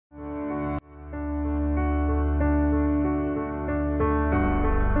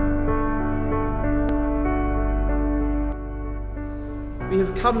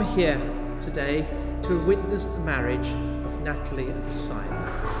come here today to witness the marriage of Natalie and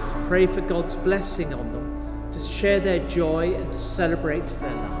Simon, to pray for God's blessing on them, to share their joy and to celebrate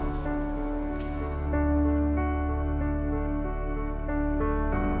their love.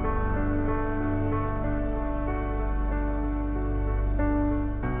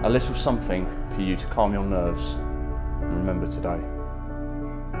 A little something for you to calm your nerves and remember today.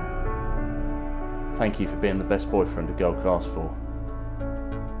 Thank you for being the best boyfriend a girl could ask for.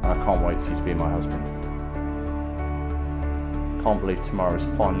 And I can't wait for you to be my husband. Can't believe tomorrow is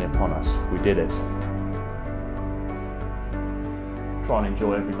finally upon us. We did it. Try and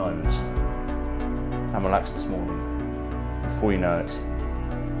enjoy every moment and relax this morning. Before you know it,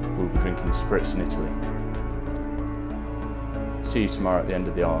 we'll be drinking spritz in Italy. See you tomorrow at the end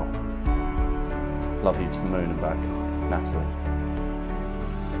of the aisle. Love you to the moon and back, Natalie.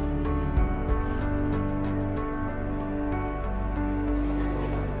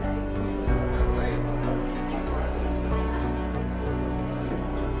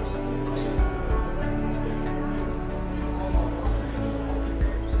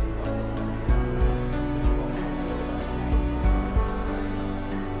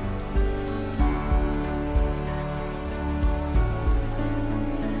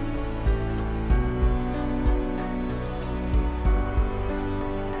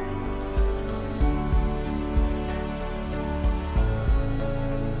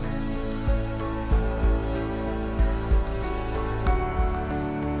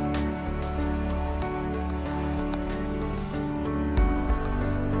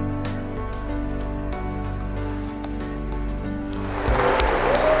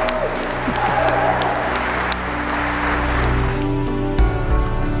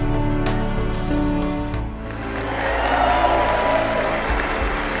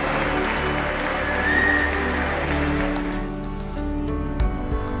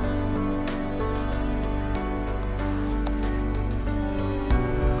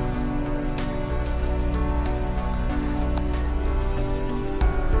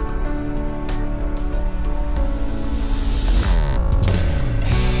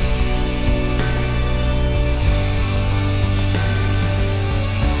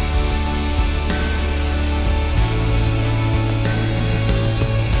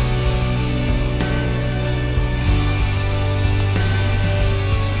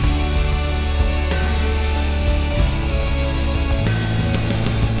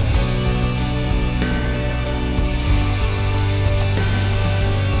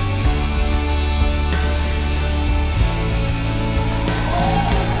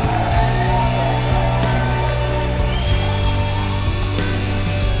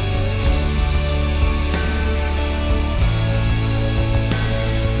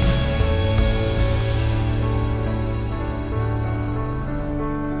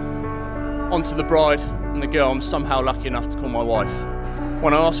 On to the bride and the girl I'm somehow lucky enough to call my wife.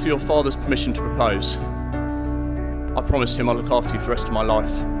 When I asked for your father's permission to propose, I promised him I'd look after you for the rest of my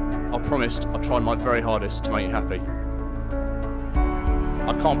life. I promised I'd try my very hardest to make you happy.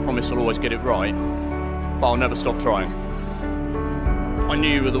 I can't promise I'll always get it right, but I'll never stop trying. I knew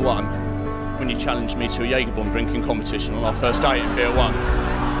you were the one when you challenged me to a Jägerbomb drinking competition on our first date in Pier 1.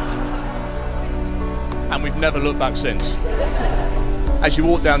 And we've never looked back since. As you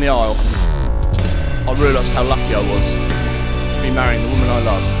walked down the aisle, I realised how lucky I was to be marrying the woman I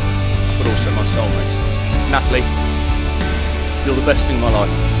love, but also my soulmate. Natalie, you're the best thing in my life.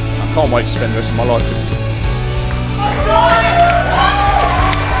 I can't wait to spend the rest of my life with you.